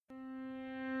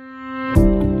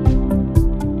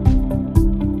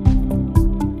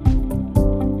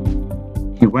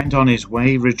He went on his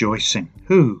way rejoicing.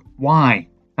 Who? Why?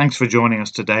 Thanks for joining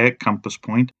us today at Compass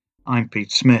Point. I'm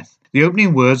Pete Smith. The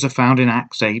opening words are found in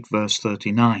Acts 8 verse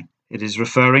 39. It is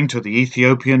referring to the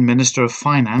Ethiopian Minister of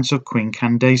Finance of Queen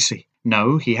Candace.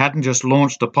 No, he hadn't just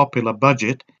launched a popular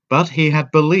budget, but he had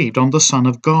believed on the Son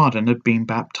of God and had been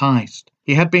baptized.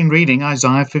 He had been reading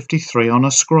Isaiah 53 on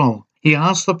a scroll. He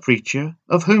asked the preacher,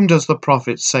 "Of whom does the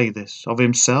prophet say this? Of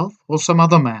himself or some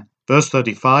other man?" Verse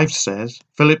 35 says,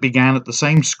 Philip began at the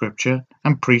same scripture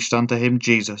and preached unto him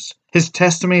Jesus. His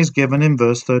testimony is given in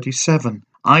verse 37.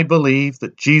 I believe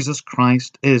that Jesus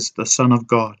Christ is the Son of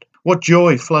God. What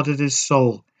joy flooded his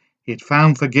soul. He had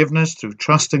found forgiveness through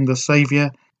trusting the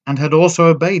Saviour and had also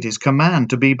obeyed his command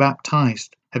to be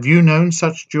baptized. Have you known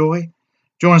such joy?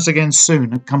 Join us again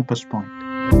soon at Compass Point.